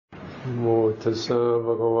Namo tassa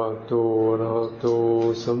bhagavato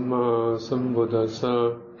arahato samma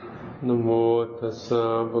sambuddhassa. Namo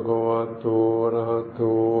tassa bhagavato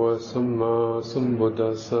arahato samma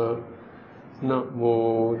sambuddhassa.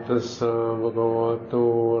 Namo tassa bhagavato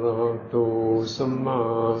arahato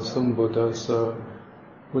samma sambuddhassa.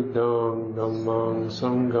 Buddhang dhammang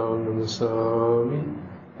sanghang namasami.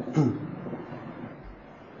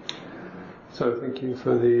 So thank you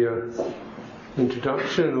for the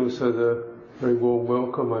introduction and also the very warm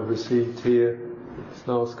welcome I've received here this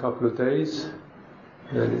last couple of days.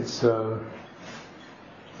 And it's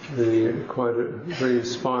really very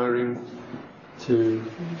inspiring to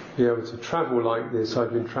be able to travel like this.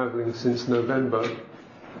 I've been travelling since November,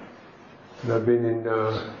 and I've been in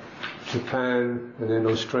Japan, and then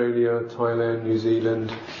Australia, Thailand, New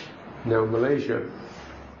Zealand, now Malaysia.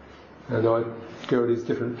 And I go to these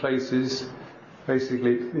different places.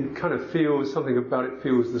 Basically, it kind of feels, something about it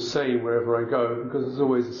feels the same wherever I go, because there's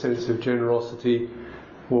always a sense of generosity,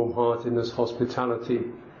 warm-heartedness, hospitality,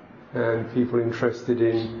 and people interested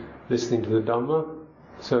in listening to the Dhamma.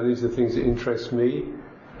 So these are things that interest me,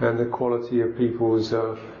 and the quality of people's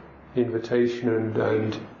invitation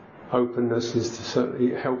and openness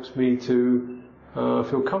certainly helps me to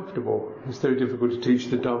feel comfortable. It's very difficult to teach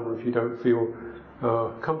the Dhamma if you don't feel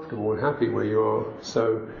comfortable and happy where you are.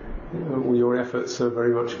 So your efforts are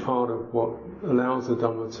very much part of what allows the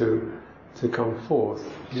Dhamma to come forth.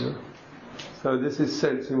 You know? So this is a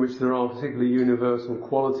sense in which there are particularly universal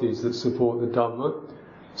qualities that support the Dhamma,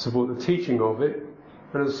 support the teaching of it,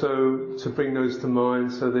 and also to bring those to mind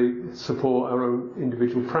so they support our own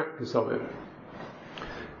individual practice of it.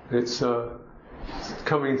 It's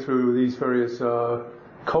coming through these various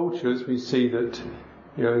cultures. We see that,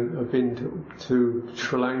 I've been to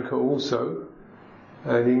Sri Lanka also,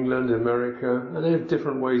 and England, America, and they have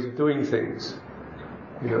different ways of doing things.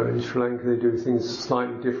 In Sri Lanka they do things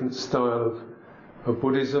slightly different style of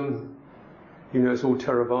Buddhism. It's all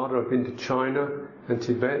Theravada. I've been to China and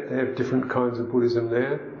Tibet. They have different kinds of Buddhism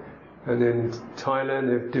there. And then Thailand,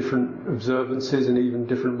 they have different observances, and even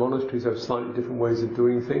different monasteries have slightly different ways of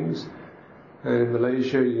doing things. And in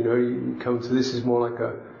Malaysia, you come to, this is more like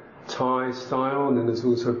a Thai style, and then there's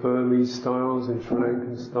also Burmese styles and Sri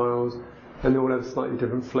Lankan styles, and they all have slightly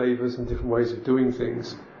different flavours and different ways of doing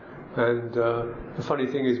things. And the funny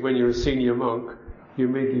thing is, when you're a senior monk, you're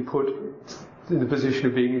immediately put in the position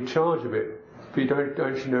of being in charge of it, but you don't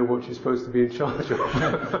actually know what you're supposed to be in charge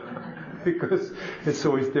of. Because it's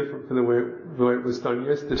always different from the way it was done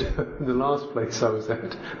yesterday, in the last place I was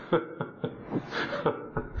at.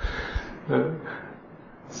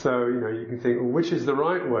 So, you can think, well, which is the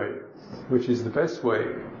right way? Which is the best way?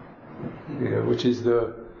 Which is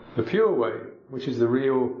the pure way? Which is the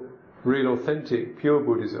real authentic, pure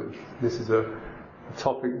Buddhism? This is a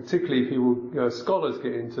topic, particularly people, scholars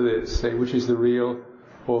get into this, say, which is the real,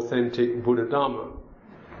 authentic Buddha Dhamma?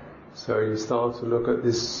 So you start to look at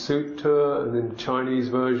this sutta, and then Chinese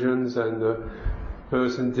versions, and the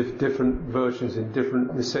different versions in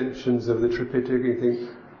different recensions of the Tripitaka. You think,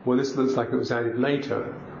 well, this looks like it was added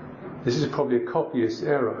later. This is probably a copyist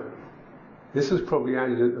error. This was probably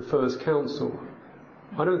added at the first council.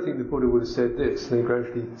 I don't think the Buddha would have said this. And they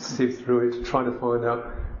gradually sift through it to try to find out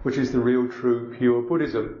which is the real, true, pure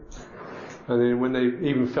Buddhism. And then when they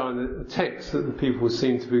even found a text that the people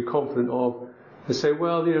seem to be confident of, they say,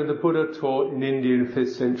 well, the Buddha taught in India in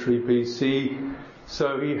 5th century BC,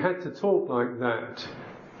 so he had to talk like that.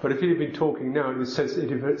 But if he'd have been talking now, he'd have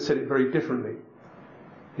said it very differently.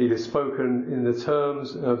 He'd have spoken in the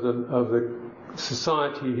terms of the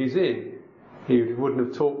society he's in. He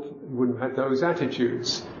wouldn't have had those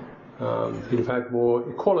attitudes. He'd have had more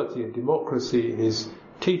equality and democracy in his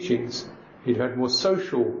teachings. He'd have had more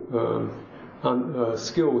social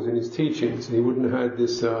skills in his teachings, and he wouldn't have had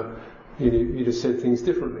this. He'd have said things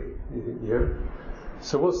differently. You think, yeah?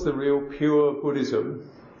 So what's the real pure Buddhism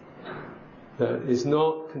that is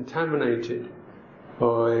not contaminated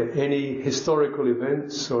by any historical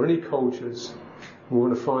events or any cultures? We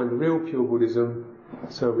want to find the real pure Buddhism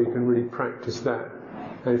so we can really practice that.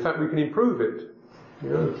 And in fact we can improve it.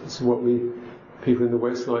 This is what people in the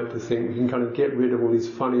West like to think. We can kind of get rid of all these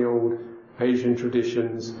funny old Asian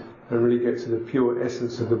traditions and really get to the pure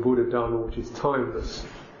essence of the Buddha Dhamma, which is timeless.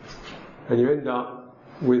 And you end up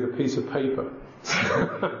with a piece of paper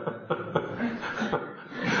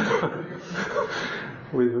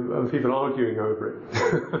with people arguing over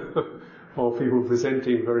it, or people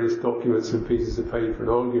presenting various documents and pieces of paper and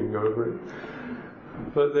arguing over it.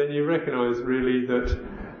 But then you recognise really that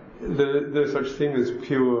there's no such thing as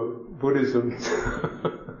pure Buddhism.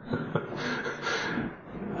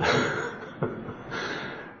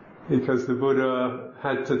 because the Buddha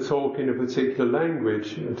had to talk in a particular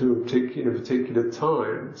language in a particular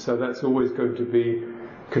time, so that's always going to be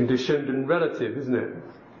conditioned and relative, isn't it?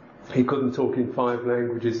 He couldn't talk in 5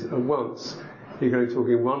 languages at once. He could only talk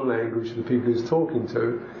in one language to the people he was talking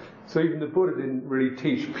to. So even the Buddha didn't really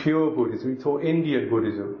teach pure Buddhism, he taught Indian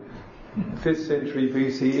Buddhism. 5th century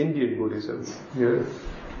BC Indian Buddhism.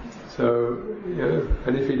 So,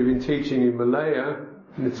 and if he'd have been teaching in Malaya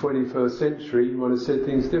in the 21st century, he might have said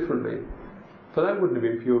things differently. But that wouldn't have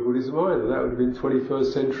been pure Buddhism either, that would have been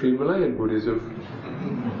 21st century Malayan Buddhism.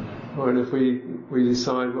 And if we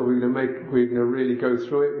decide, well, we're going to really go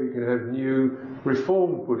through it, we can have new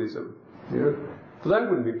reformed Buddhism. But that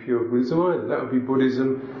wouldn't be pure Buddhism either. That would be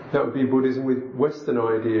Buddhism with Western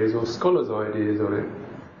ideas or scholars' ideas on it.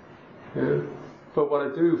 But what I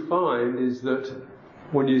do find is that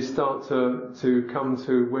when you start to come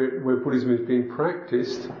to where Buddhism is being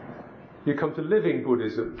practiced, you come to living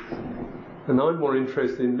Buddhism. And I'm more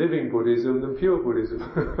interested in living Buddhism than pure Buddhism.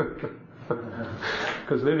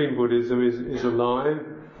 Because living Buddhism is alive,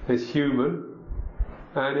 it's human,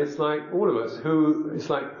 and it's like all of us. Who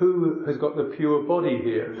has got the pure body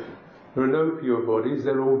here? There are no pure bodies,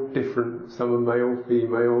 they're all different. Some are male,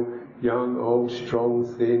 female, young, old, strong,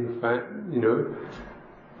 thin, fat,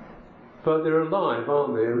 But they're alive,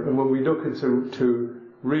 aren't they? And when we look into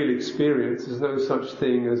real experience, there's no such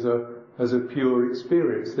thing as a pure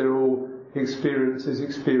experience. They're all experiences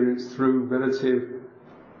experienced through relative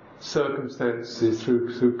circumstances,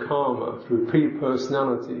 through karma, through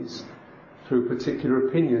personalities, through particular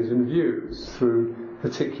opinions and views, through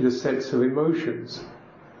particular sets of emotions.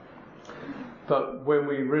 But when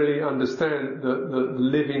we really understand the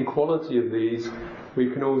living quality of these, we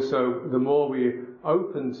can also, the more we're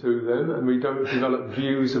open to them and we don't develop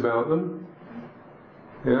views about them,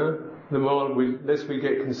 the more less we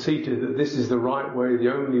get conceited that this is the right way,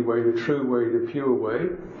 the only way, the true way, the pure way,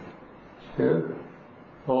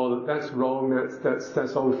 or that's wrong,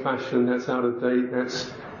 that's old-fashioned, that's out of date,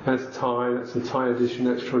 that's Thai, that's the Thai edition,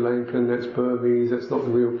 that's Sri Lankan, that's Burmese, that's not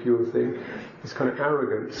the real pure thing. It's kind of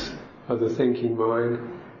arrogance of the thinking mind.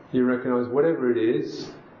 You recognise whatever it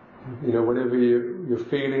is, whatever your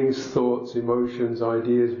feelings, thoughts, emotions,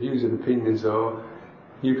 ideas, views and opinions are,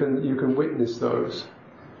 you can witness those.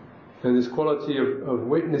 And this quality of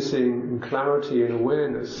witnessing and clarity and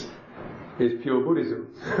awareness is pure Buddhism.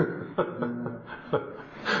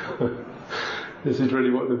 This is really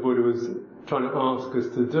what the Buddha was trying to ask us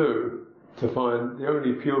to do, to find the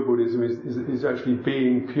only pure Buddhism is actually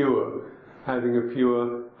being pure, having a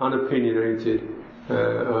pure, unopinionated,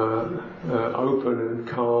 open and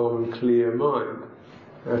calm and clear mind,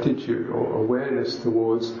 attitude or awareness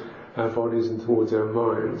towards our bodies and towards our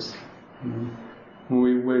minds.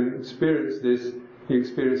 When we experience this, you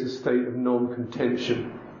experience a state of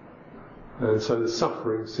non-contention, and so the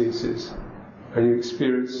suffering ceases. And you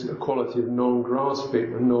experience a quality of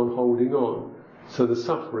non-grasping and non-holding on, so the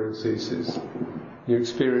suffering ceases. You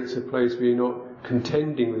experience a place where you're not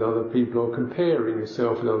contending with other people or comparing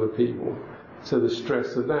yourself with other people, so the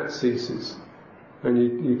stress of that ceases. And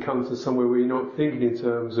you come to somewhere where you're not thinking in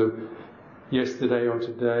terms of yesterday or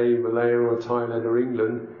today, Malaya or Thailand or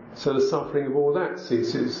England, so the suffering of all that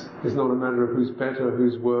ceases. It's not a matter of who's better,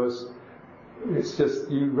 who's worse. It's just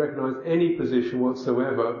you recognise any position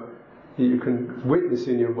whatsoever you can witness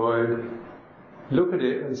in your mind, look at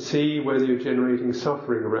it and see whether you're generating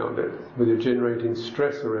suffering around it, whether you're generating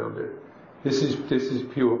stress around it. This is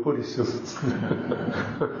pure Buddhism.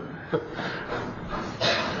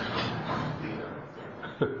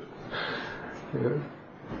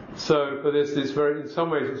 So for this, in some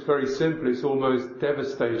ways it's very simple. It's almost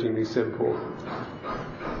devastatingly simple,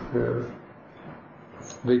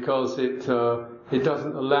 because it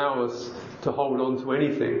doesn't allow us to hold on to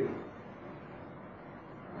anything.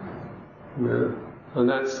 And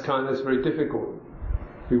that's very difficult.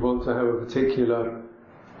 We want to have a particular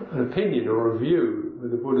opinion or a view.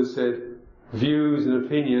 The Buddha said, views and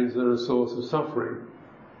opinions are a source of suffering.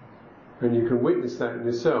 And you can witness that in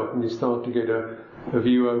yourself, and you start to get a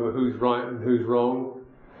view over who's right and who's wrong.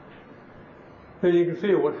 Then you can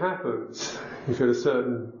feel what happens. You feel a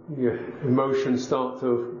certain emotions start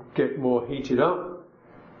to get more heated up,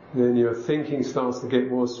 then your thinking starts to get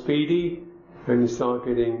more speedy, and you start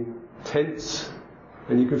getting tense,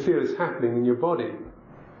 and you can feel it's happening in your body.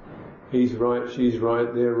 He's right, she's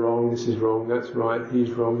right, they're wrong, this is wrong, that's right, he's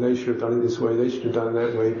wrong, they should have done it this way, they should have done it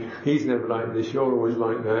that way, he's never like this, you're always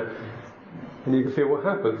like that. And you can feel what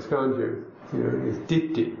happens, can't you? It's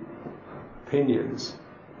ditti, opinions.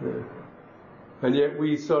 And yet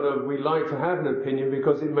we like to have an opinion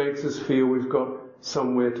because it makes us feel we've got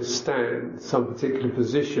somewhere to stand, some particular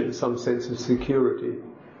position, some sense of security.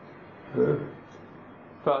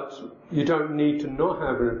 But you don't need to not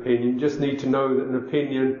have an opinion, you just need to know that an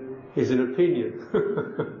opinion is an opinion.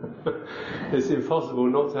 It's impossible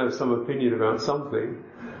not to have some opinion about something,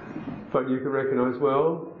 but you can recognise,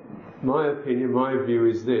 well, my opinion, my view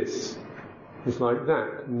is this. It's like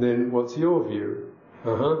that. And then what's your view?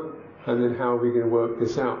 And then how are we going to work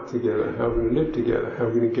this out together? How are we going to live together? How are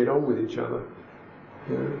we going to get on with each other?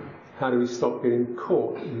 How do we stop getting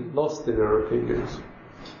caught and lost in our opinions?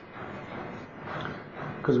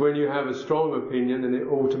 Because when you have a strong opinion, then it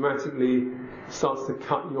automatically starts to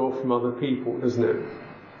cut you off from other people, doesn't it?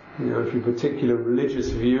 If you have a particular religious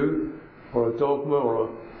view or a dogma, or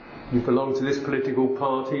you belong to this political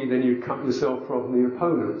party, then you cut yourself from the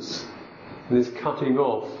opponents. And this cutting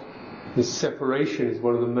off, this separation is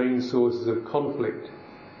one of the main sources of conflict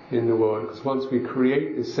in the world. Because once we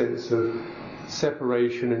create this sense of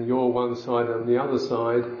separation and you're one side and the other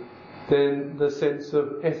side, then the sense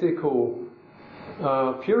of ethical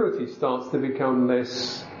purity starts to become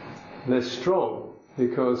less strong.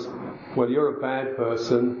 Because, well, you're a bad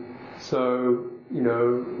person, so,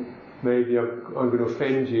 maybe I'm going to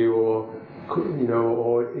offend you or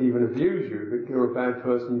even abuse you, but you're a bad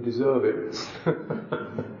person, you deserve it.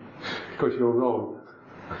 Because you're wrong.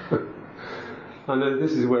 And then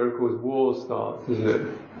this is where, of course, war starts, isn't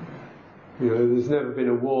it? There's never been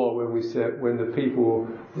a war when the people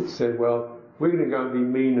said, well, we're going to go and be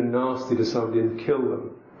mean and nasty to somebody and kill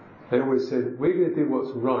them. They always said, we're going to do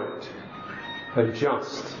what's right and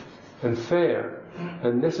just and fair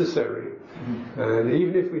and necessary. And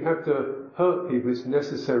even if we have to hurt people, it's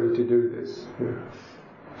necessary to do this.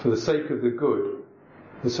 For the sake of the good,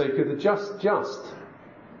 for the sake of the just, for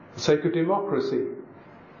the sake of democracy,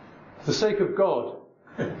 for the sake of God.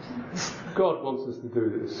 God wants us to do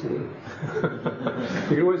this. You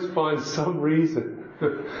can always find some reason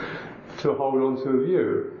to hold on to a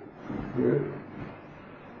view.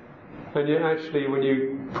 And yet actually, when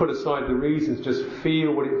you put aside the reasons, just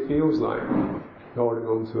feel what it feels like holding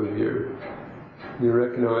on to a view. You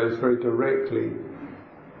recognise very directly,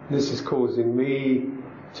 this is causing me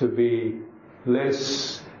to be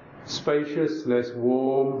less spacious, less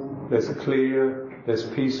warm, less clear, less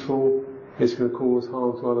peaceful. It's going to cause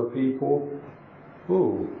harm to other people.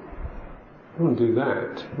 Oh, I don't do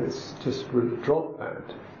that. Let's just drop that.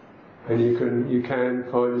 And you can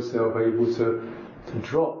find yourself able to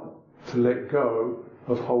drop, to let go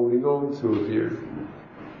of holding on to a view.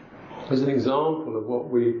 As an example of what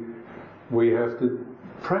we have to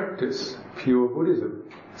practice, pure Buddhism.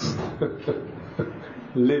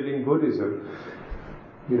 Living Buddhism.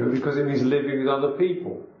 Because it means living with other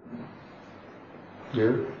people.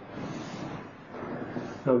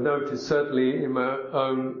 I've noticed certainly in my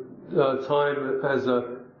own time as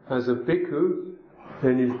a bhikkhu,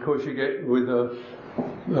 then of course you get with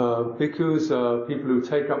bhikkhus, people who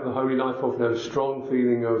take up the holy life often have a strong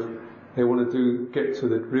feeling of they want to get to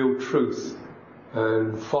the real truth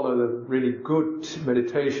and follow the really good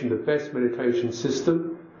meditation, the best meditation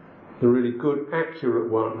system, the really good,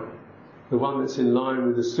 accurate one, the one that's in line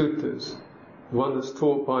with the suttas, the one that's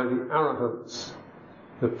taught by the arahants,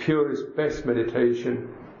 the purest, best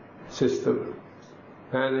meditation system.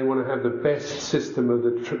 And they want to have the best system of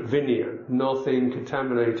the Vinaya, nothing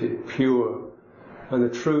contaminated, pure. And the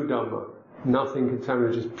true Dhamma, nothing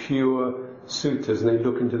contaminated, just pure suttas. And they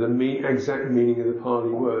look into the exact meaning of the Pali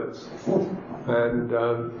words. And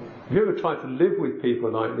if you ever try to live with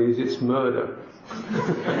people like these, it's murder.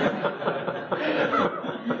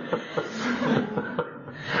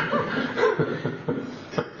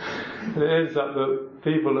 And it ends up that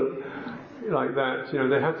people like that,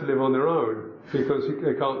 they have to live on their own because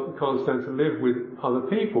they can't stand to live with other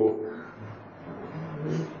people.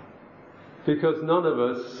 Because none of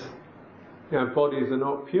us, our bodies are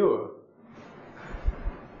not pure.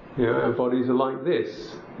 Our bodies are like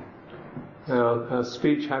this. Our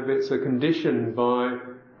speech habits are conditioned by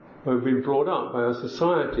we've been brought up by our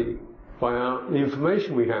society, by the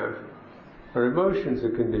information we have. Our emotions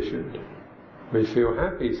are conditioned. We feel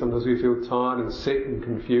happy, sometimes we feel tired and sick and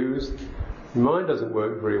confused. The mind doesn't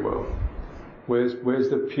work very well. Where's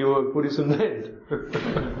the pure Buddhism then?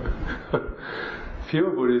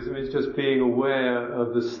 Pure Buddhism is just being aware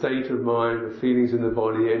of the state of mind, the feelings in the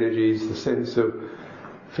body, energies, the sense of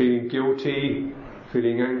feeling guilty,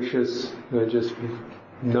 feeling anxious, just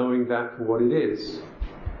knowing that for what it is.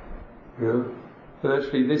 And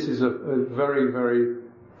actually this is a very, very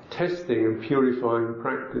testing and purifying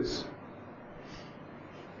practice.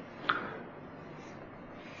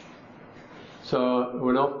 So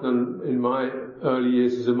when often in my early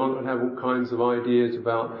years as a monk, I'd have all kinds of ideas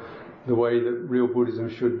about the way that real Buddhism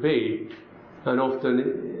should be. And often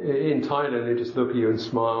in Thailand, they just look at you and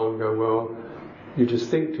smile and go, well, you just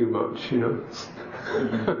think too much, you know.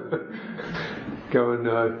 Go and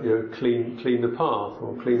clean the path,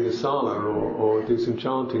 or clean the sala, or do some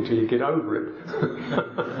chanting till you get over it.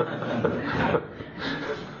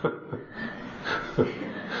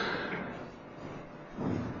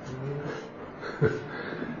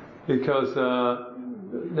 Because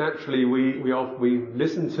naturally we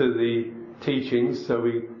listen to the teachings, so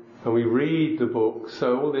we read the book,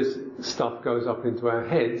 so all this stuff goes up into our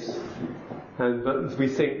heads, but we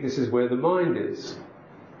think this is where the mind is.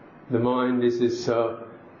 The mind is this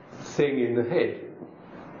thing in the head.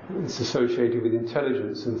 It's associated with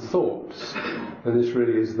intelligence and thoughts, and this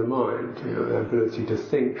really is the mind. You know, the ability to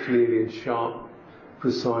think clearly and sharp,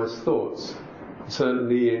 precise thoughts.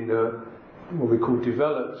 Certainly in what we call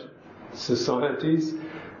developed societies,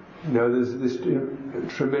 you know, there's this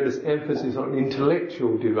tremendous emphasis on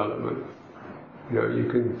intellectual development. You know, you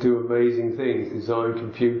can do amazing things, design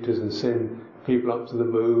computers and send people up to the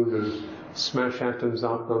moon and smash atoms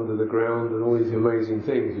up under the ground and all these amazing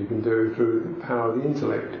things you can do through the power of the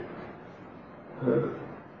intellect.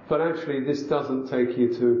 But actually this doesn't take you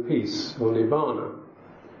to peace or nibbana.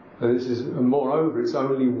 And moreover, it's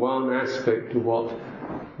only one aspect of what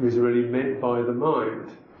is really meant by the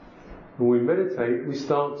mind. When we meditate, we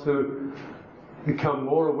start to become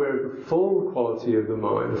more aware of the full quality of the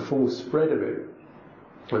mind, the full spread of it.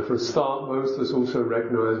 And for a start, most of us also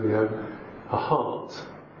recognize we have a heart,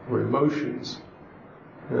 or emotions.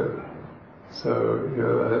 Yeah. So, you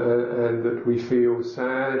know, and that we feel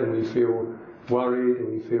sad, and we feel worried,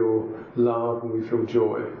 and we feel love, and we feel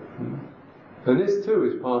joy. And this too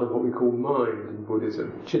is part of what we call mind in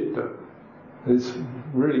Buddhism, citta. And it's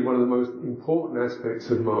really one of the most important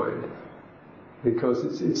aspects of mind, because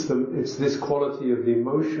it's this quality of the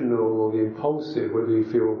emotional or the impulsive, whether we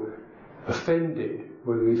feel offended,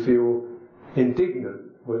 whether we feel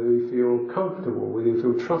indignant, whether we feel comfortable, whether we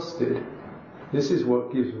feel trusted. This is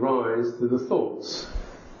what gives rise to the thoughts.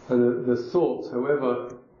 And the thoughts,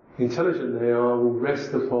 however intelligent they are, will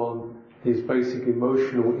rest upon these basic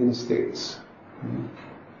emotional instincts.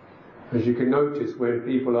 As you can notice, when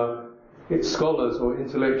scholars or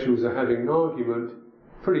intellectuals are having an argument,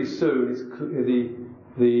 pretty soon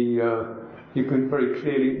you can very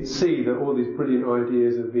clearly see that all these brilliant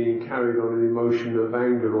ideas are being carried on an emotion of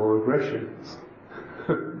anger or aggression.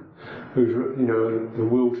 Who's, you know, the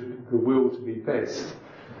will to be best,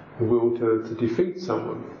 the will to defeat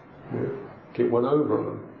someone, you know, get one over on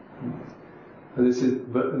them.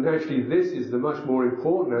 And actually this is the much more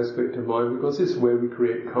important aspect of mind, because this is where we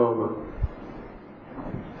create karma.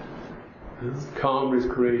 Karma is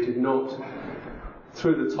created not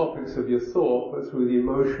through the topics of your thought, but through the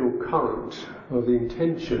emotional current of the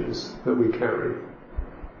intentions that we carry.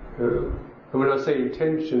 And when I say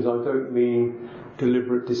intentions, I don't mean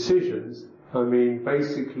deliberate decisions. I mean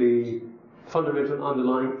basically fundamental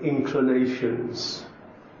underlying inclinations.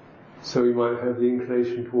 So we might have the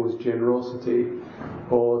inclination towards generosity,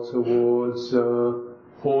 or towards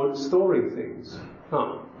storing things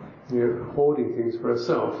up, you know, hoarding things for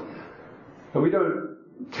ourselves. And we don't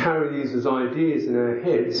carry these as ideas in our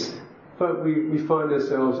heads, but we find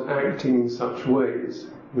ourselves acting in such ways.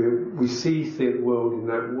 We see the world in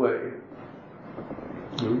that way.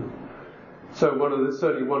 So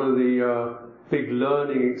certainly one of the big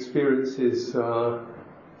learning experiences that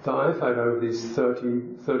I've had over these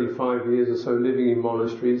 35 years or so living in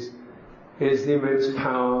monasteries is the immense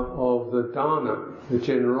power of the dana, the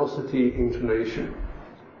generosity inclination.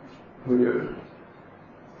 You know.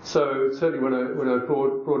 So certainly when I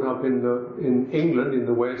brought up in England, in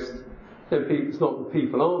the West, then it's not that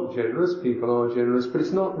people aren't generous, people are generous, but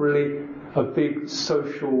it's not really a big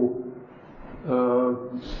socially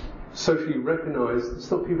recognised. It's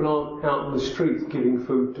not, people aren't out on the streets giving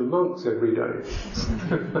food to monks every day.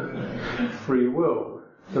 Free will.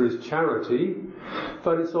 There is charity,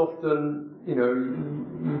 but it's often, you know,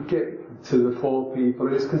 you get to the poor people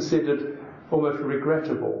and it's considered almost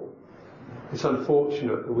regrettable. It's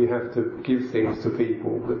unfortunate that we have to give things to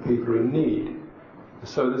people that people are in need.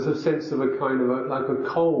 So there's a sense of a kind of like a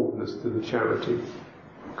coldness to the charity.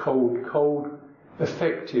 Cold,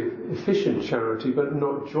 effective, efficient charity, but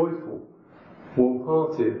not joyful,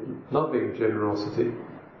 warm-hearted, loving generosity.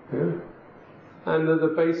 Yeah? And the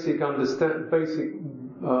basic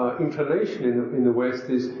inclination in the West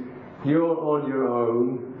is you're on your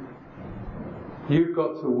own, you've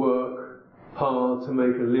got to work hard to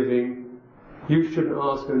make a living, you shouldn't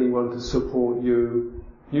ask anyone to support you,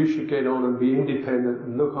 you should get on and be independent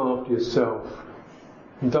and look after yourself.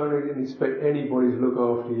 And don't expect anybody to look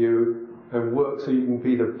after you, and work so you can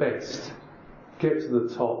be the best. Get to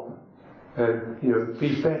the top and,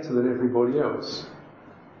 be better than everybody else.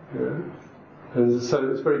 And so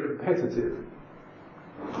it's very competitive.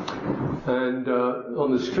 And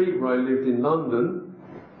on the street where I lived in London,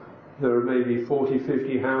 there were maybe 40,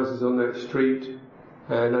 50 houses on that street,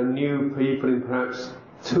 and I knew people in perhaps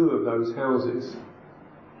 2 of those houses.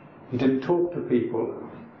 You didn't talk to people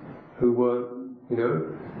who were,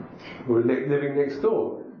 who were living next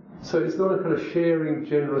door. So it's not a kind of sharing,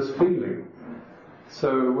 generous feeling.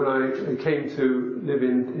 So when I came to live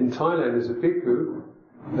in Thailand as a bhikkhu,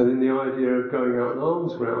 and then the idea of going out an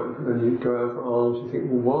alms round, and you go out for alms, you think,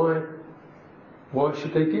 well, why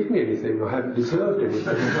should they give me anything? I haven't deserved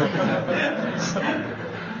anything.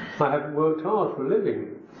 I haven't worked hard for a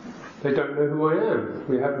living. They don't know who I am.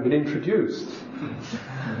 We haven't been introduced.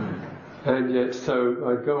 And yet, so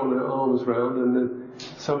I'd go on an alms round, and then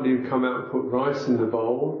somebody would come out and put rice in the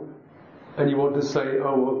bowl, and you want to say,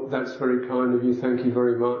 oh, well, that's very kind of you, thank you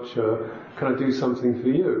very much, can I do something for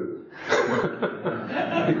you?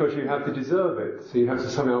 Because you have to deserve it, so you have to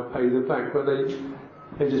somehow pay them back. But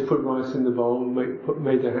they just put rice in the bowl, and put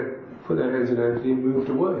their hands in empty and moved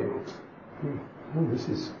away. Oh,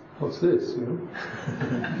 what's this,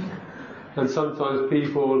 And sometimes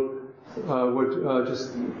people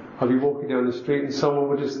I'd be walking down the street and someone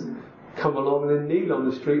would just come along and then kneel on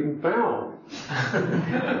the street and bow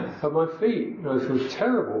at my feet. And I feel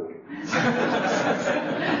terrible.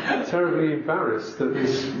 Terribly embarrassed that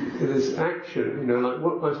this action, like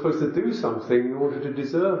what am I supposed to do something in order to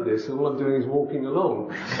deserve this, and all I'm doing is walking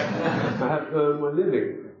along. I have to earn my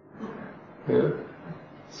living.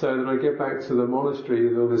 So then I get back to the monastery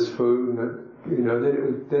with all this food, and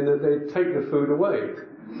then they take the food away.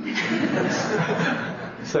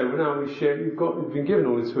 So now we share. You've been given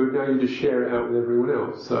all this food. Now you just share it out with everyone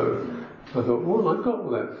else. So I thought, well, I got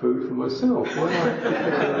all that food for myself. Why do I have to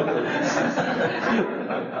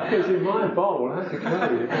share it? It's in my bowl. I have to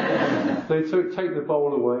carry it. They take the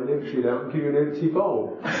bowl away and empty it out and give you an empty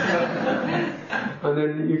bowl. And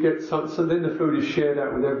then you get some. So then the food is shared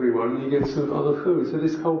out with everyone, and you get some other food. So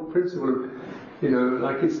this whole principle of,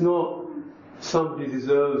 it's not somebody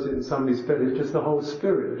deserves it and somebody's better. It's just the whole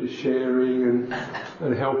spirit of just sharing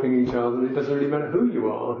and helping each other. And it doesn't really matter who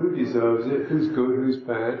you are, who deserves it, who's good, who's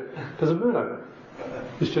bad. It doesn't matter.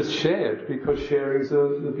 It's just shared, because sharing is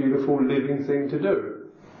the beautiful living thing to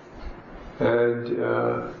do. And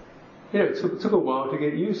it took a while to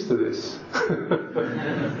get used to this.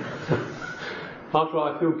 After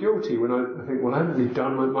I feel guilty when I think, well, I haven't really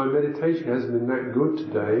done my meditation hasn't been that good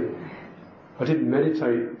today. I didn't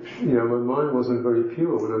meditate, my mind wasn't very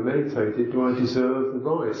pure when I meditated. Do I deserve the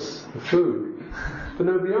rice, the food? But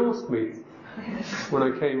nobody asked me. When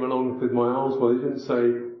I came along with my alms, well, they didn't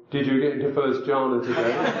say, did you get into first jhana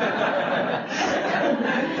today?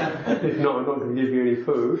 If not, I'm not going to give you any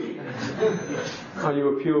food. Are you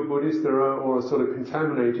a pure Buddhist or a sort of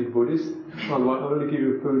contaminated Buddhist? Otherwise, I only give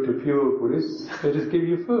you food to pure Buddhists. They just give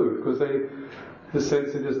you food because the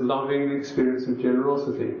sense of just loving the experience of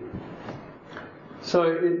generosity. So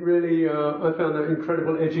it really, I found that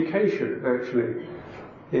incredible education, actually.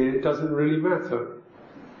 It doesn't really matter.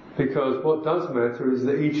 Because what does matter is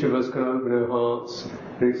that each of us can open our hearts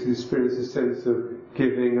and experience a sense of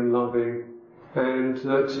giving and loving, and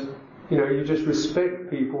that, you just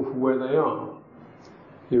respect people for where they are.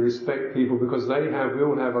 You respect people because we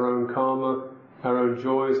all have our own karma, our own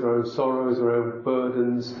joys, our own sorrows, our own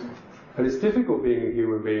burdens. And it's difficult being a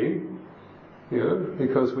human being,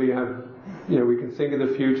 because we have, we can think of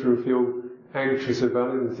the future and feel anxious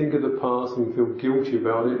about it, and think of the past and feel guilty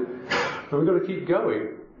about it, and we've got to keep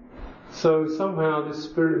going. So somehow this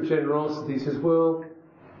spirit of generosity says, well,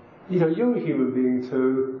 you're a human being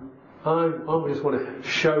too. I just want to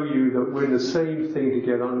show you that we're in the same thing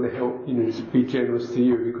together. I'm going to help to be generous to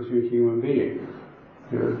you because you're a human being.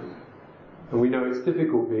 And we know it's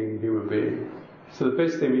difficult being a human being. So the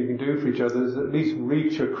best thing we can do for each other is at least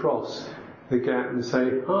reach across the gap and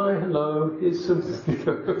say, hi, hello, here's some...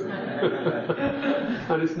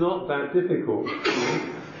 And it's not that difficult.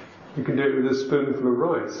 You can do it with a spoonful of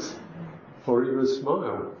rice, or even a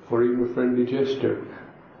smile, or even a friendly gesture.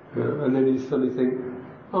 And then you suddenly think,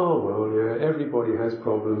 oh, well, yeah, everybody has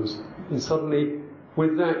problems. And suddenly,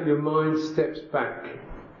 with that, your mind steps back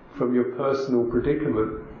from your personal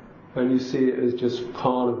predicament, and you see it as just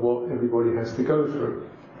part of what everybody has to go through.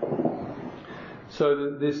 So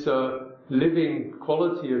that this living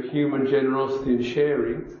quality of human generosity and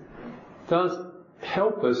sharing does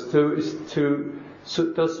help us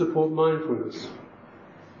does support mindfulness.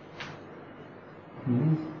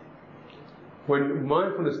 Mm-hmm. When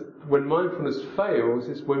mindfulness fails,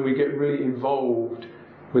 it's when we get really involved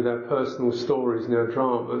with our personal stories and our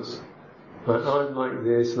dramas. Like, I'm like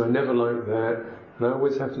this, and I never like that, and I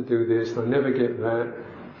always have to do this, and I never get that,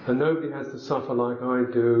 and nobody has to suffer like I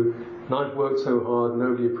do, and I've worked so hard,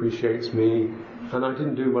 nobody appreciates me, and I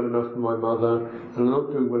didn't do well enough for my mother, and I'm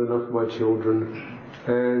not doing well enough for my children,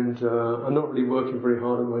 and I'm not really working very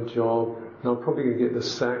hard on my job, and I'm probably going to get the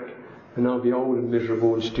sack, and I'll be old and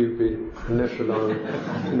miserable and stupid and left alone.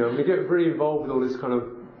 You know, we get very involved with all this kind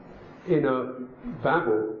of inner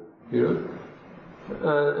babble, you know.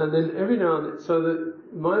 And then every now and then, so that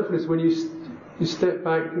mindfulness, when you step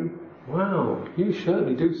back, wow, you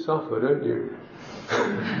certainly do suffer, don't you?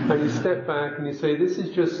 And you step back and you say, this is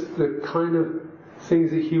just the kind of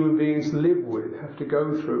things that human beings live with, have to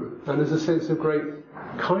go through. And there's a sense of great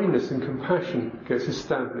kindness and compassion gets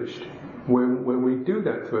established when we do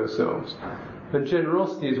that to ourselves. And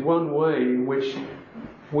generosity is one way in which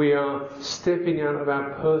we are stepping out of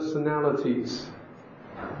our personalities,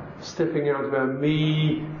 stepping out of our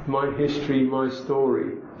me, my history, my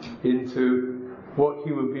story, into what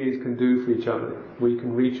human beings can do for each other. We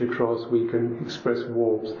can reach across, we can express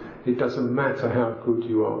warmth. It doesn't matter how good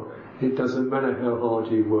you are. It doesn't matter how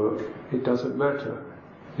hard you work. It doesn't matter.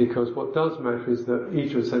 Because what does matter is that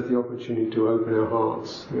each of us has the opportunity to open our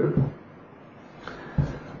hearts. You know?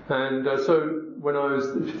 And so when I was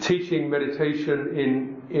teaching meditation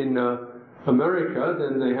in America,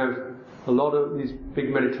 then they have a lot of these big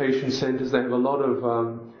meditation centers. They have a lot of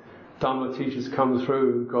Dharma teachers come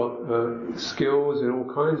through who've got skills in all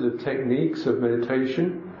kinds of techniques of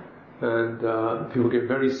meditation, and people get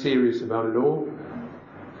very serious about it all.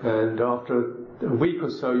 And after a week or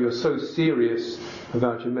so, you're so serious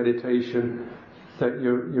about your meditation that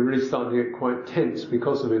you're really starting to get quite tense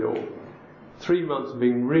because of it all. 3 months of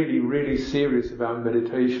being really, really serious about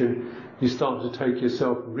meditation, you start to take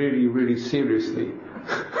yourself really, really seriously.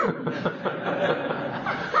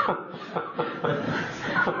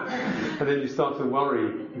 And then you start to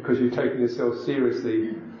worry because you're taking yourself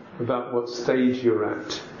seriously about what stage you're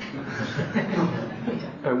at.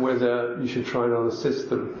 And whether you should try another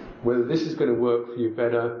system, whether this is going to work for you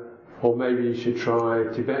better, or maybe you should try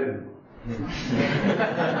Tibetan. You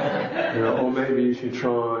know, or maybe you should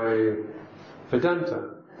try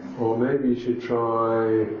Vedanta, or maybe you should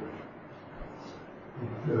try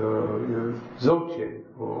Dzogchen,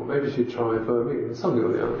 or maybe you should try Burmese, or something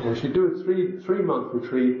like that. Or you should do a three-month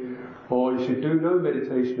retreat, or you should do no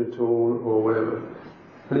meditation at all, or whatever.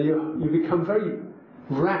 And you become very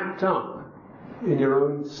wrapped up in your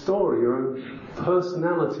own story, your own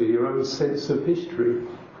personality, your own sense of history,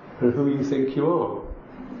 and who you think you are.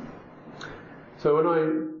 So when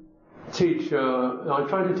I teach, I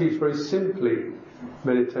try to teach very simply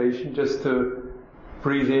meditation, just to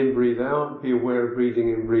breathe in, breathe out, be aware of breathing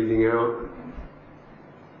in, breathing out,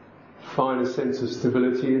 find a sense of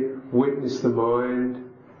stability, witness the mind,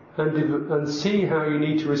 and see how you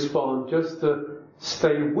need to respond, just to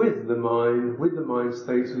stay with the mind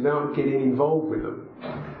states without getting involved with them.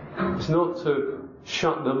 It's not to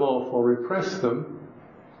shut them off or repress them,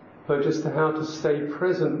 but just how to stay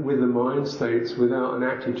present with the mind states without an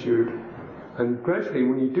attitude. And gradually,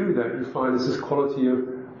 when you do that, you find there's this quality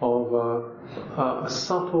of a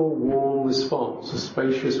subtle, warm response, a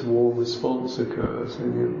spacious, warm response occurs,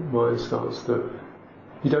 and your mind starts to.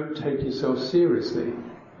 You don't take yourself seriously.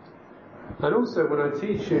 And also, when I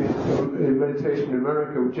teach in meditation in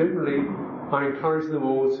America, generally I encourage them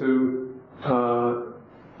all to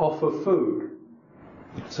offer food.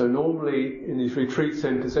 So normally in these retreat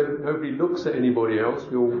centres, nobody looks at anybody else.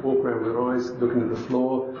 We all walk around with our eyes looking at the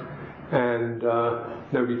floor, and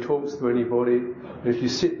nobody talks to anybody. And if you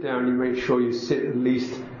sit down, you make sure you sit at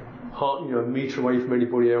least a metre away from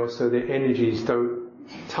anybody else, so their energies don't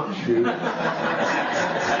touch you.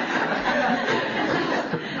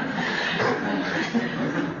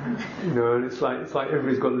 And it's like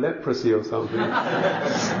everybody's got leprosy or something.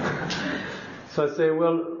 So I say,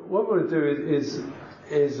 well, what we're going to do is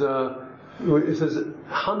if there's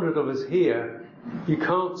 100 of us here, you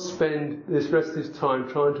can't spend this rest of this time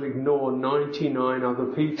trying to ignore 99 other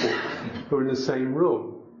people who are in the same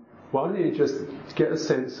room. Why don't you just get a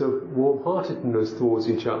sense of warm-heartedness towards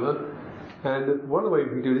each other? And one of the ways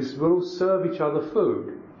we can do this is we'll all serve each other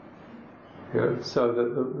food. So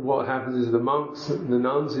that what happens is the monks, the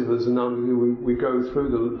nuns, if there's a nun, we go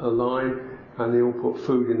through a line and they all put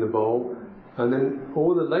food in the bowl, and then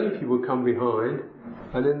all the lay people come behind,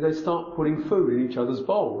 and then they start putting food in each other's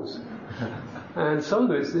bowls. And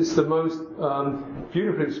some of it's the most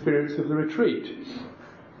beautiful experience of the retreat.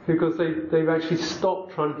 because they've actually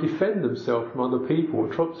stopped trying to defend themselves from other people,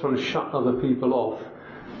 trying to shut other people off,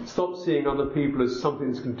 stop seeing other people as something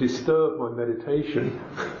that's going to disturb my meditation,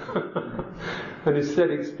 and instead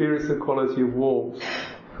experience the quality of warmth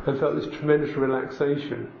and felt this tremendous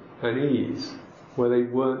relaxation and ease, where they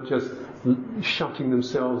weren't just shutting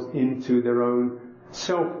themselves into their own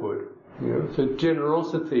selfhood. So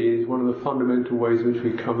generosity is one of the fundamental ways in which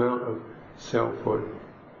we come out of selfhood.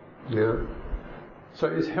 So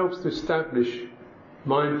it helps to establish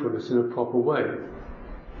mindfulness in a proper way.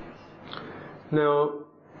 Now,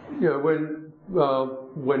 when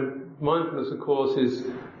mindfulness, of course, is,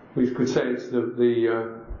 we could say it's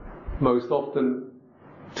the most often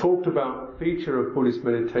talked about feature of Buddhist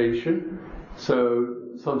meditation. So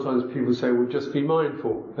sometimes people say, well, just be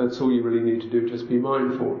mindful. That's all you really need to do, just be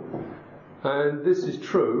mindful. And this is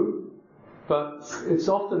true, but it's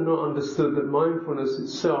often not understood that mindfulness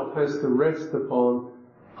itself has to rest upon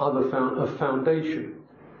a foundation.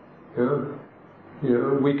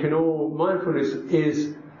 We can all, mindfulness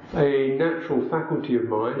is a natural faculty of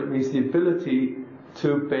mind. It means the ability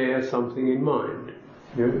to bear something in mind.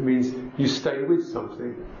 It means you stay with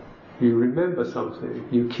something, you remember something,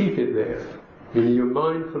 you keep it there. You're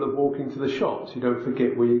mindful of walking to the shops, you don't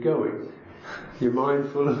forget where you're going. You're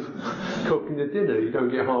mindful of cooking the dinner, you don't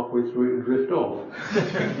get halfway through it and drift off.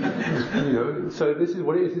 So this is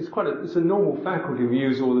what it is. It's a normal faculty we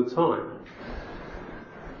use all the time.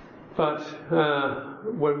 But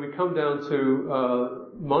when we come down to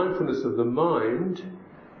mindfulness of the mind,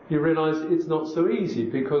 you realise it's not so easy,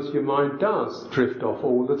 because your mind does drift off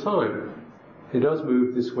all the time. It does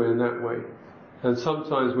move this way and that way. And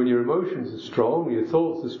sometimes when your emotions are strong, your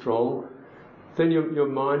thoughts are strong, then your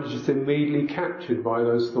mind is just immediately captured by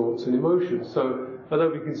those thoughts and emotions. So although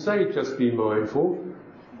we can say just be mindful,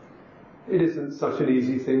 it isn't such an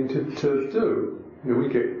easy thing to do. We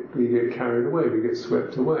get carried away, we get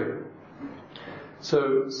swept away.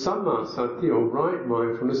 So samma sati, or right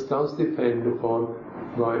mindfulness, does depend upon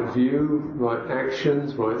right view, right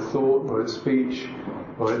actions, right thought, right speech,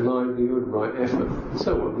 right livelihood, right effort, and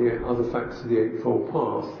so on, the other factors of the Eightfold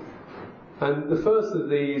Path. And the first of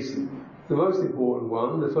these, the most important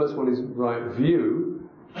one, the first one is right view.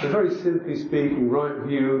 And very simply speaking, right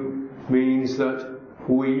view means that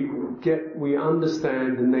we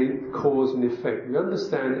understand the cause and effect. We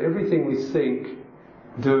understand everything we think,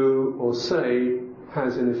 do or say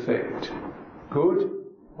has an effect, good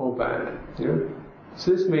or bad.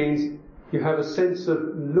 So this means you have a sense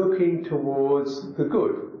of looking towards the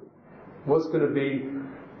good. What's going to be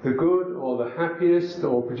the good or the happiest,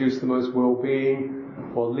 or produce the most well-being,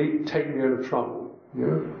 or take me out of trouble.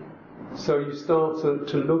 So you start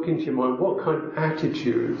to look into your mind, what kind of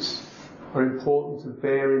attitudes are important to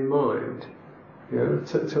bear in mind,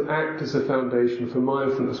 to act as a foundation for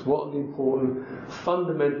mindfulness. What are the important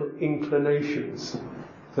fundamental inclinations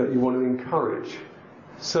that you want to encourage,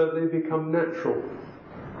 so they become natural.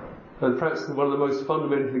 And perhaps one of the most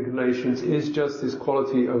fundamental inclinations is just this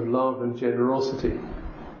quality of love and generosity.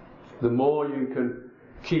 The more you can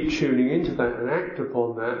keep tuning into that and act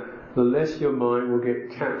upon that, the less your mind will get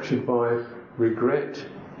captured by regret,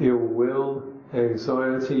 ill will,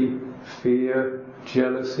 anxiety, fear,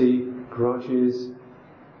 jealousy, grudges,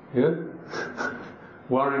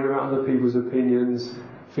 worrying about other people's opinions,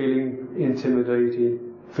 feeling intimidated,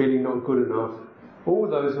 feeling not good enough. All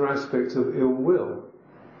those are aspects of ill will.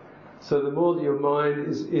 So the more that your mind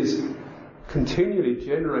is continually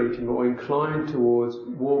generating or inclined towards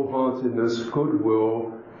warm-heartedness,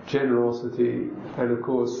 goodwill, generosity, and of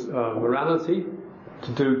course morality,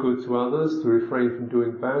 to do good to others, to refrain from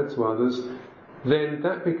doing bad to others, then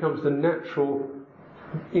that becomes the natural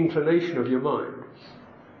inclination of your mind.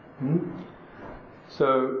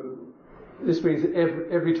 So this means that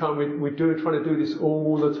every time we're trying to do this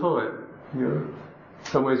all the time.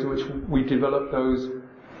 Some ways in which we develop those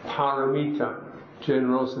paramita,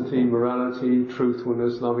 generosity, morality,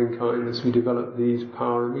 truthfulness, loving kindness. We develop these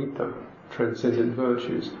paramita, transcendent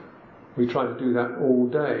virtues. We try to do that all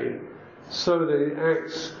day, so that it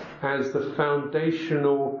acts as the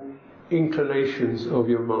foundational inclinations of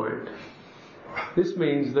your mind. This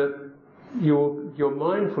means that your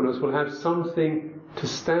mindfulness will have something to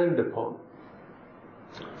stand upon,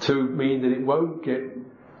 to mean that it won't get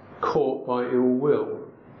caught by ill will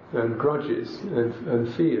and grudges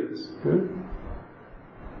and fears.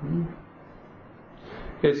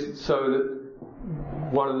 It's so that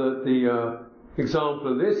one of the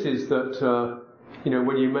example of this is that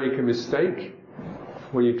when you make a mistake,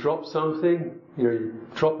 when you drop something, you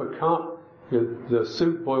drop a cup, the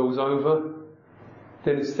soup boils over,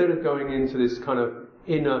 then instead of going into this kind of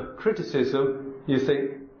inner criticism, you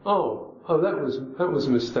think, oh, that was a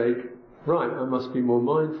mistake. Right, I must be more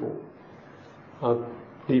mindful. I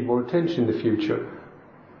need more attention in the future.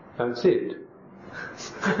 That's it.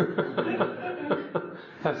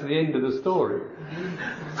 That's the end of the story.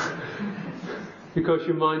 Because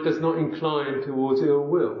your mind does not incline towards ill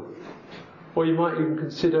will. Or you might even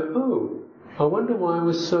consider, oh, I wonder why I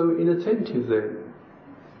was so inattentive then.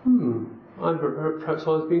 Perhaps I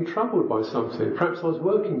was being troubled by something. Perhaps I was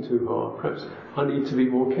working too hard. Perhaps I need to be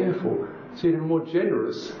more careful. So you have more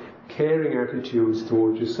generous, caring attitudes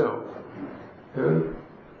towards yourself. Yeah?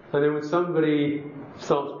 And then when somebody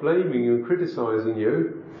starts blaming you and criticising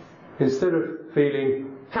you, instead of feeling,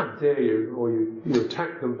 how dare you, or you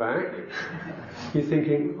attack them back, you're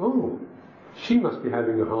thinking, oh, she must be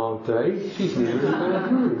having a hard day. She's nearly in a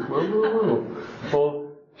bad mood. Well. Or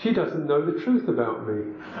she doesn't know the truth about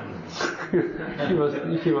me. she must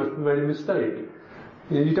have made a mistake.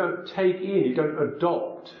 You don't take in, you don't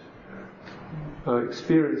adopt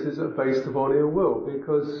experiences that are based upon ill will,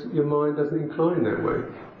 because your mind doesn't incline that way.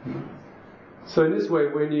 So in this way,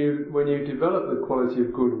 when you develop the quality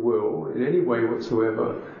of goodwill in any way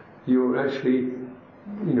whatsoever, you're actually,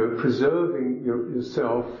 preserving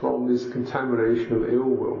yourself from this contamination of ill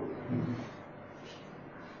will.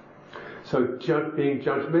 So being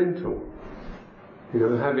judgmental,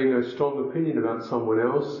 having a strong opinion about someone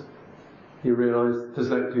else, you realise, does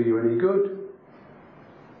that do you any good?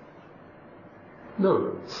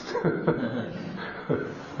 No.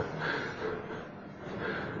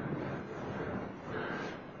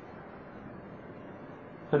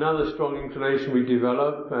 Another strong inclination we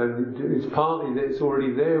develop, and it's partly that it's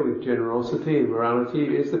already there with generosity and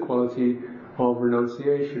morality, is the quality of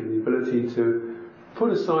renunciation, the ability to put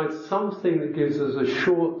aside something that gives us a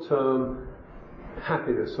short-term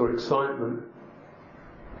happiness or excitement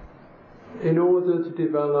in order to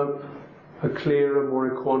develop a clearer, more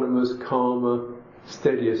equanimous, calmer,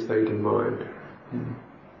 steadier state of mind.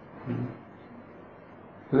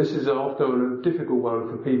 And this is often a difficult one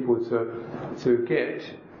for people to get,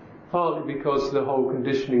 partly because the whole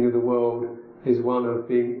conditioning of the world is one of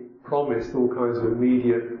being promised all kinds of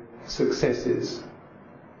immediate successes,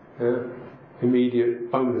 immediate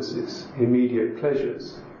bonuses, immediate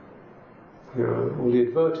pleasures. All the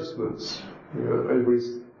advertisements,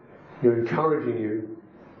 everybody's encouraging you,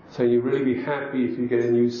 saying you'll really be happy if you get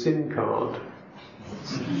a new SIM card.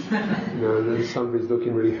 And then somebody's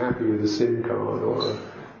looking really happy with a SIM card or a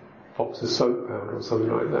box of soap powder or something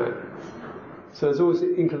like that. So there's always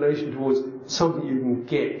an inclination towards something you can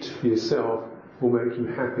get for yourself will make you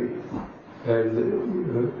happy.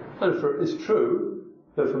 And it's true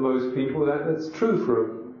that for most people that's true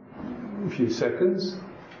for a few seconds,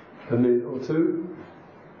 a minute or two.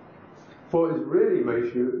 What really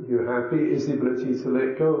makes you happy is the ability to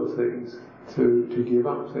let go of things, to give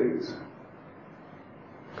up things.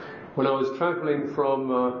 When I was travelling from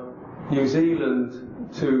New Zealand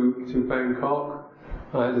to Bangkok,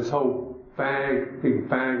 I had this whole big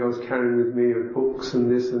bag I was carrying with me of books and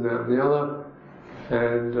this and that and the other,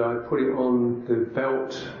 and I put it on the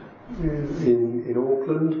belt in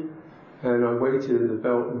Auckland, and I waited in the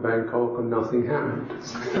belt in Bangkok and nothing happened.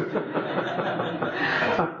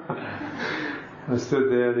 I stood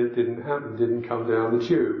there and it didn't happen, didn't come down the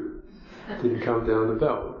tube, didn't come down the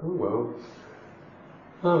belt. Oh well.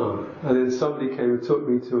 And then somebody came and took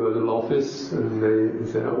me to a little office, and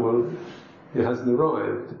they said, oh well, it hasn't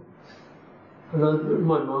arrived. And in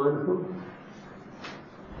my mind I thought,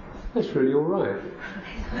 that's really all right.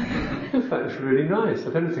 In fact, it's really nice. I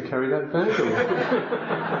don't have to carry that bag around.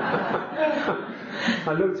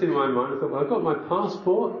 I looked in my mind and thought, well, I've got my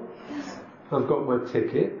passport, I've got my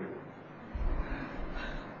ticket,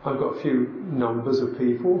 I've got a few numbers of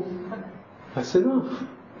people. That's enough.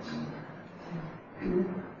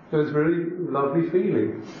 It was a really lovely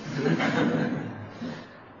feeling.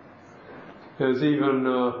 There was even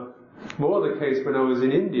more the case when I was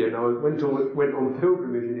in India, and I went on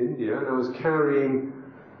pilgrimage in India, and I wasn't carrying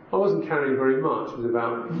very much. It was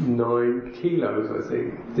about 9 kilos, I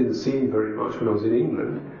think. It didn't seem very much when I was in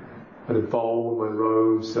England. I had a bowl, my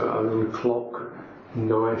robes, a little clock,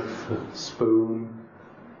 knife, spoon,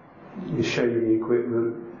 shaving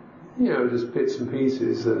equipment, just bits and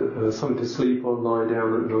pieces, something to sleep on, lie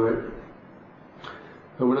down at night.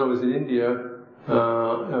 And when I was in India,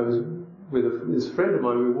 I was with this friend of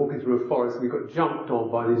mine. We were walking through a forest, and we got jumped on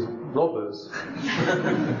by these robbers.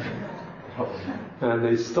 And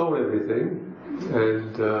they stole everything,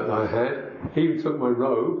 and I had. He even took my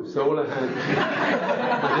robe, so all I had,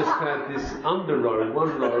 I just had this underrobe,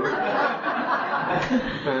 one robe,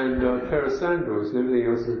 and a pair of sandals, and everything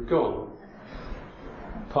else was gone.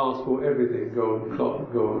 passport, everything gone,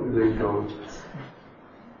 clock gone, everything gone.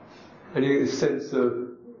 And you get this sense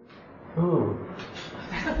of, oh.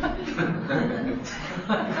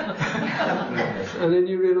 And then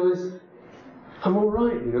you realise, I'm all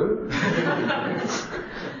right, you know.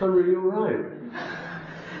 I'm really all right.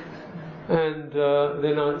 And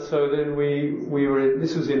then we were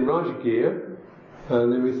this was in Rajagir,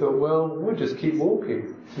 and then we thought, well, we'll just keep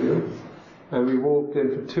walking, you know. And we walked in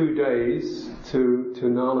for 2 days to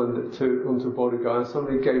Nalanda, onto Bodh Gaya.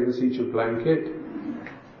 Somebody gave us each a blanket,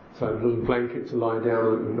 so I had a little blanket to lie down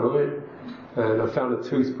on at night. And I found a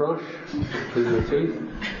toothbrush to clean my teeth,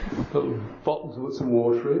 little bottles with some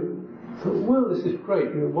water in. I thought, well, this is great.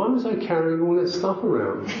 You know, why was I carrying all that stuff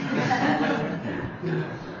around?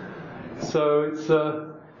 So it's,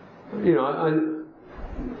 you know,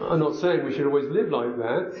 I'm not saying we should always live like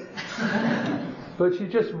that, but you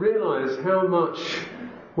just realise how much,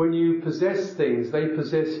 when you possess things, they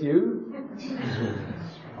possess you.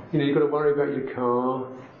 You know, you've got to worry about your car,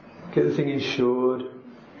 get the thing insured,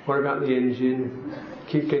 worry about the engine,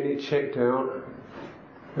 keep getting it checked out.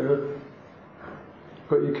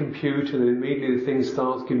 Got your computer, and immediately the thing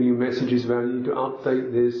starts giving you messages about you need to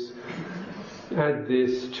update this, add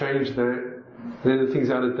this, change that, and then the thing's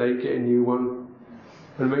out of date, get a new one,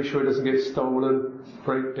 and make sure it doesn't get stolen,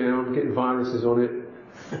 break down, get viruses on it.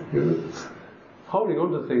 You know? Holding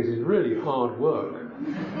on to things is really hard work,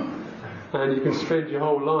 and you can spend your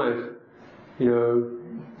whole life, you know,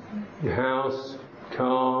 your house,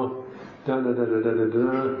 car, and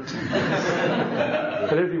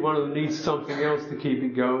every one of them needs something else to keep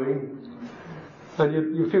it going, and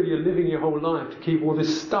you feel you're living your whole life to keep all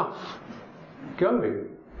this stuff going.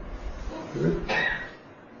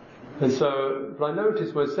 And so, but I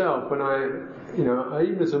noticed myself when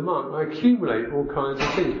even as a monk, I accumulate all kinds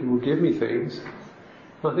of things. People give me things.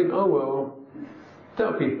 I think, oh well,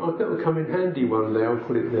 that'll come in handy one day. I'll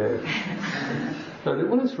put it there. And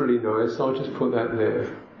well, it's really nice. I'll just put that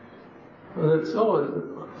there. And it's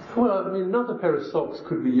well, I mean, another pair of socks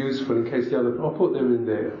could be useful in case the other. I'll put them in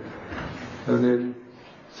there. And then,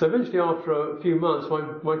 so eventually, after a few months,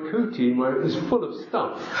 my kuti is full of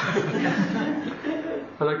stuff.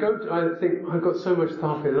 And I think I've got so much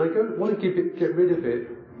stuff in, and I want to get rid of it.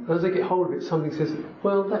 And as I get hold of it, something says,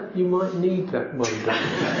 well, that you might need that one day.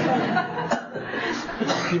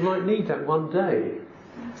 You might need that one day.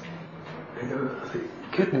 I think,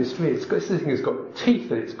 goodness me, this thing has got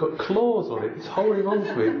teeth in it, it's got claws on it, it's holding on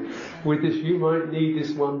to it with this, you might need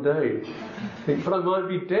this one day. I think, but I might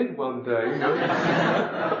be dead one day, you know.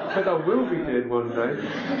 But I will be dead one day.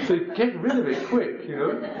 So get rid of it quick, you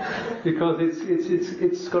know, because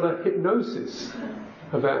it's got a hypnosis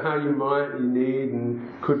about how you need and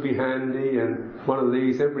could be handy, and one of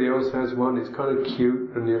these, everybody else has one, it's kind of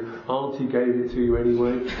cute, and your auntie gave it to you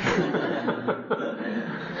anyway.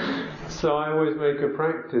 So I always make a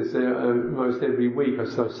practice, most every week I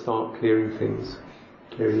start clearing things.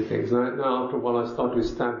 And now after a while I start to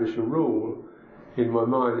establish a rule in my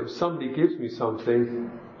mind. If somebody gives me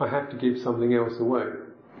something, I have to give something else away.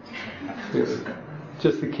 You know,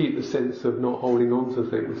 just to keep the sense of not holding on to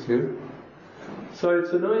things. You know? So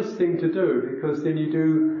it's a nice thing to do, because then you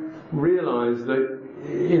do realise that,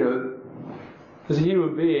 you know, as a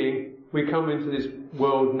human being, we come into this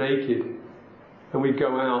world naked, and we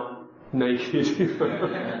go out naked.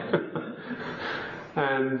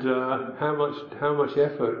 And how much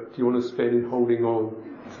effort do you want to spend in holding on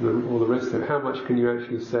to all the rest of it? How much can you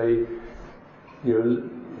actually say, you know?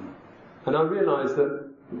 And I realised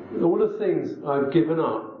that all the things I've given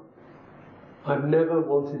up, I've never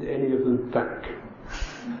wanted any of them back.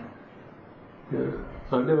 Yeah,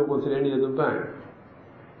 I've never wanted any of them back.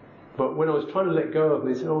 But when I was trying to let go of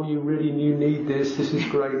them, they said, "Oh, you need this. This is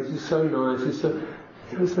great. This is so nice. It's so."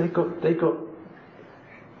 Because they got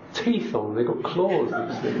teeth on, they got claws,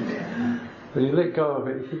 these things. And you let go of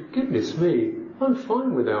it, and you think, goodness me, I'm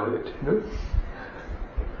fine without it, you know.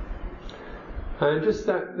 And just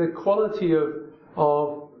that the quality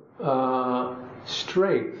of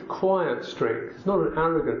strength, quiet strength. It's not an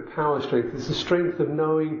arrogant power strength. It's the strength of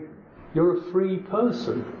knowing you're a free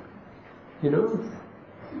person, you know.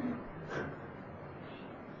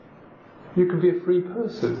 You can be a free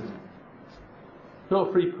person. Not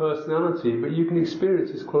a free personality, but you can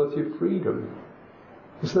experience this quality of freedom.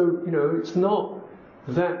 There's no, you know, it's not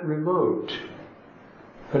that remote.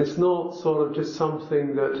 And it's not sort of just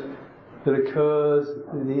something that occurs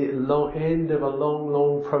at the end of a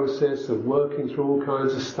long process of working through all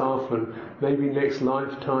kinds of stuff, and maybe next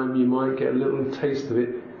lifetime you might get a little taste of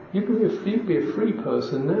it. You can be a free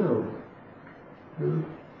person now.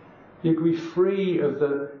 You can be free of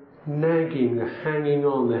the nagging, the hanging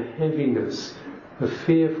on, the heaviness, the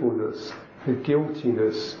fearfulness, the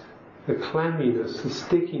guiltiness, the clamminess, the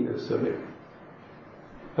stickiness of it.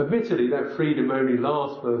 Admittedly, that freedom only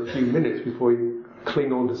lasts for a few minutes before you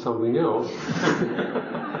cling on to something else.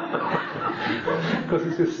 Because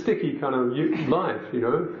it's a sticky kind of life, you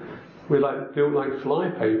know. We're like built like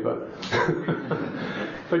flypaper.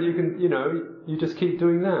 But you can, you know, you just keep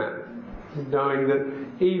doing that, knowing that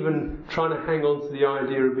even trying to hang on to the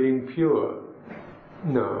idea of being pure,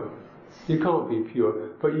 no, you can't be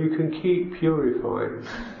pure, but you can keep purifying.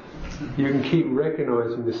 You can keep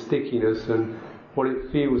recognizing the stickiness and what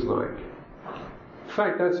it feels like. In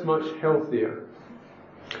fact, that's much healthier.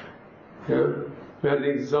 Yeah? We had an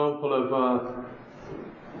example of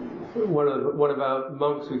one of our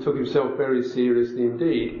monks who took himself very seriously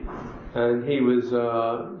indeed, and he was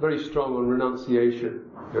very strong on renunciation.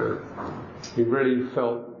 Yeah? He really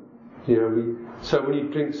felt, you know, so when you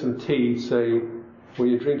drink some tea, say, when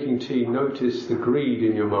you're drinking tea, notice the greed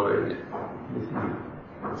in your mind.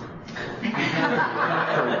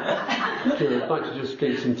 I'd like to just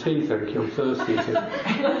drink some tea, thank you, I'm thirsty.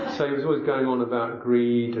 So he was always going on about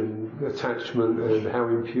greed and attachment and how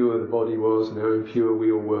impure the body was and how impure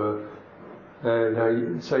we all were.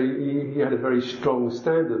 And so he had a very strong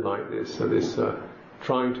standard like this, so this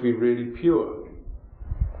trying to be really pure.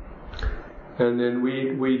 And then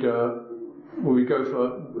we go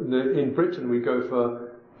for, in Britain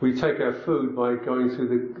we take our food by going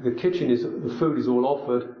through the kitchen, the food is all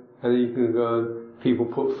offered, and then you can go, people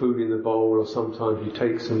put food in the bowl, or sometimes you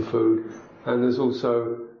take some food, and there's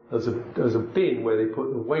a bin where they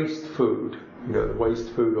put the waste food, you know, the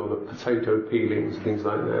waste food or the potato peelings, things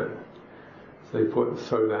like that. So they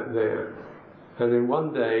throw that there. And then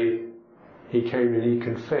one day he came and he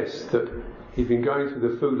confessed that he'd been going through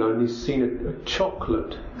the food line and he's seen a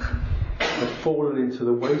chocolate had fallen into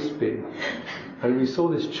the waste bin. And when he saw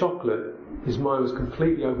this chocolate, his mind was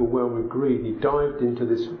completely overwhelmed with greed. He dived into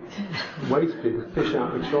this waste bin to fish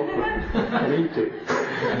out the chocolate and eat it.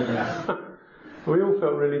 We all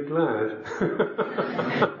felt really glad.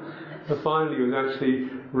 And finally he was actually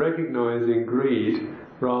recognising greed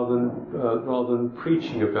rather than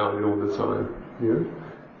preaching about it all the time. You know?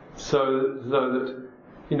 So that,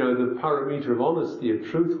 you know, the parameter of honesty, of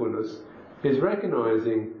truthfulness, is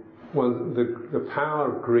recognising the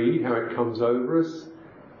power of greed, how it comes over us,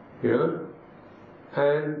 you know,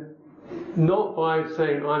 and not by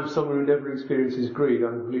saying I'm someone who never experiences greed,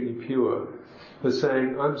 I'm completely pure, but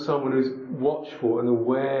saying I'm someone who's watchful and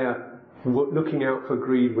aware, looking out for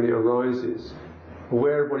greed when it arises,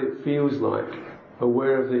 aware of what it feels like,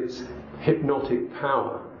 aware of its hypnotic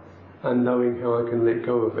power, and knowing how I can let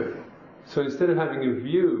go of it. So instead of having a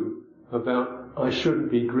view about I shouldn't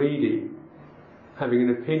be greedy, having an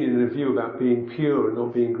opinion and a view about being pure and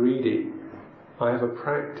not being greedy, I have a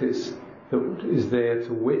practice that is there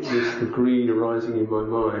to witness the greed arising in my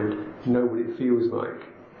mind, know what it feels like.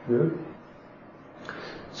 You know?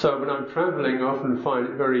 So when I'm travelling, I often find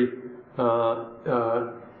it very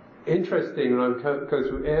interesting when I go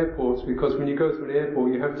through airports, because when you go through an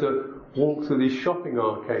airport you have to walk through these shopping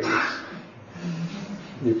arcades.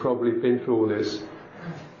 You've probably been through all this.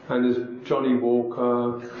 And there's Johnny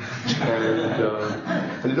Walker,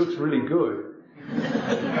 and it looks really good.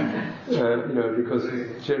 You know, because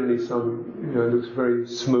generally it looks very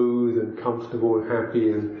smooth and comfortable and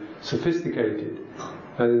happy and sophisticated.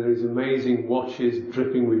 And there's amazing watches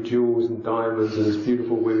dripping with jewels and diamonds, and there's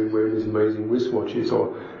beautiful women wearing these amazing wristwatches,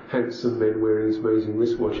 or handsome men wearing these amazing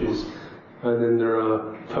wristwatches. And then there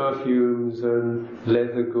are perfumes and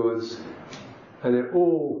leather goods, and they're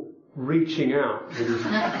all reaching out with these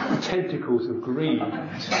tentacles of greed. And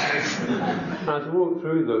as I walk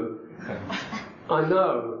through them, I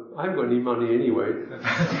know I haven't got any money anyway,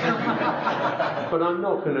 but I'm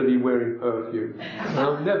not going to be wearing perfume, and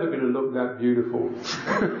I'm never going to look that beautiful.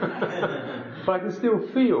 But I can still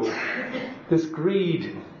feel this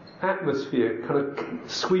greed atmosphere kind of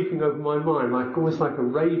sweeping over my mind, like almost like a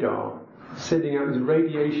radar, sending out this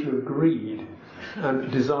radiation of greed and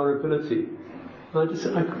desirability. And I just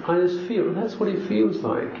feel, that's what it feels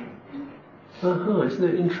like. Isn't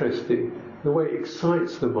that interesting? The way it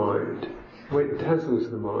excites the mind, the way it dazzles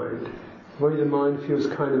the mind, the way the mind feels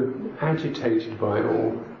kind of agitated by it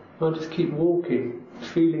all. I'll just keep walking,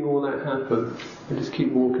 feeling all that happen, and just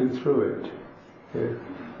keep walking through it. Yeah.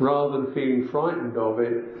 Rather than feeling frightened of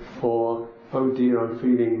it, or, oh dear, I'm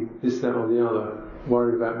feeling this, that, or the other,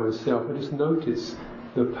 worried about myself, I just notice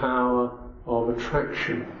the power of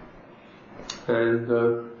attraction. And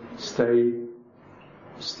stay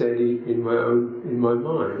steady in my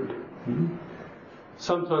mind.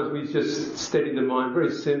 sometimes we just steady the mind very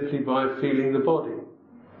simply by feeling the body.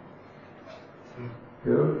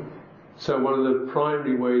 So one of the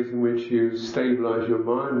primary ways in which you stabilize your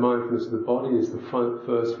mind, mindfulness of the body is the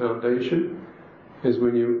first foundation, is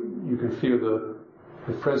when you can feel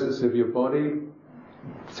the presence of your body,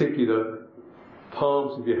 particularly the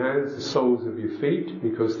palms of your hands, the soles of your feet,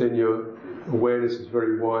 because then your awareness is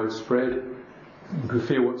very widespread. You can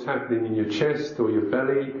feel what's happening in your chest or your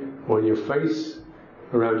belly or in your face,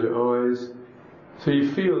 around your eyes. So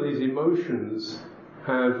you feel these emotions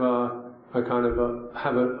have a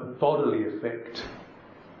bodily effect.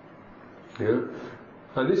 Yeah?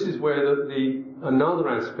 And this is where another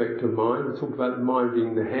aspect of mind, we talked about the mind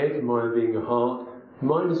being the head, mind being the heart,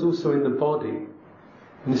 mind is also in the body.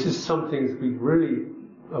 And this is something that we really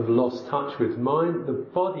have lost touch with. Mind, the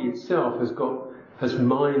body itself has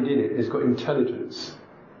mind in it, has got intelligence.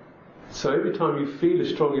 So every time you feel a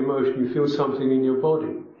strong emotion, you feel something in your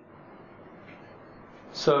body.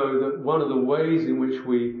 So that one of the ways in which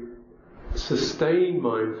we sustain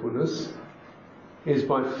mindfulness is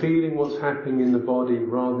by feeling what's happening in the body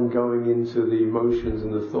rather than going into the emotions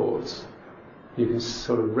and the thoughts. You can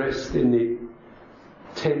sort of rest in the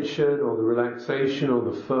tension or the relaxation or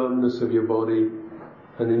the firmness of your body,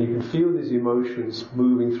 and then you can feel these emotions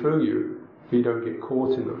moving through you, but you don't get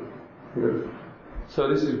caught in them. So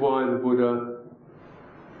this is why the Buddha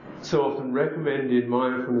so often recommended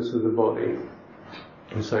mindfulness of the body,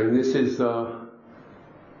 and saying this is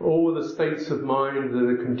all the states of mind that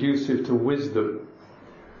are conducive to wisdom.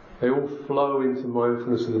 They all flow into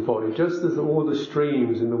mindfulness of the body, just as all the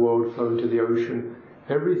streams in the world flow into the ocean.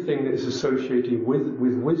 Everything that is associated with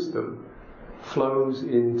wisdom flows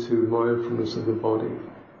into mindfulness of the body.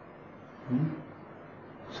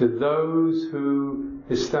 So those who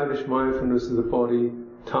establish mindfulness of the body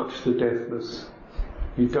touch the deathless.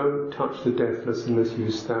 You don't touch the deathless unless you've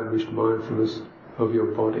established mindfulness of your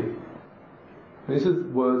body. And these are the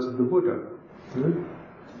words of the Buddha.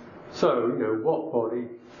 So, what body?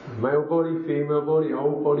 Male body, female body,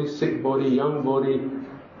 old body, sick body, young body.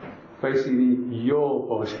 Basically, your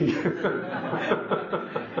body.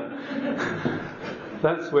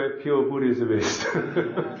 That's where pure Buddhism is.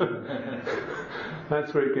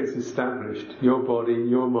 That's where it gets established. Your body,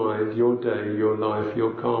 your mind, your day, your life,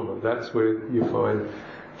 your karma. That's where you find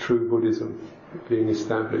true Buddhism being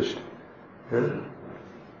established. Yeah?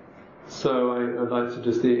 So I'd like to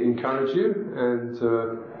just encourage you and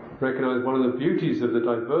recognize one of the beauties of the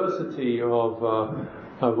diversity of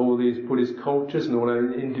all these Buddhist cultures and all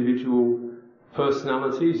our individual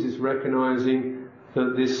personalities is recognizing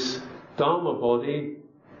that this Dharma body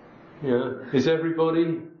is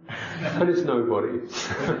everybody and it's nobody.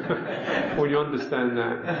 When you understand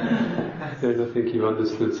that, then I think you've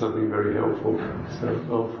understood something very helpful. So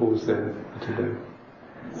I'll pause there for today.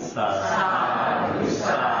 Sadhu,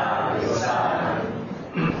 sadhu, sadhu.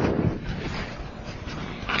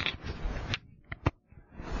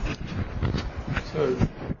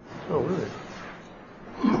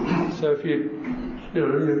 So if you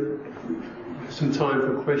some time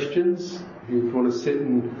for questions, if you want to sit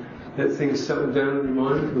and let things settle down in your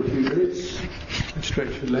mind for a few minutes,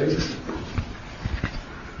 stretch your legs.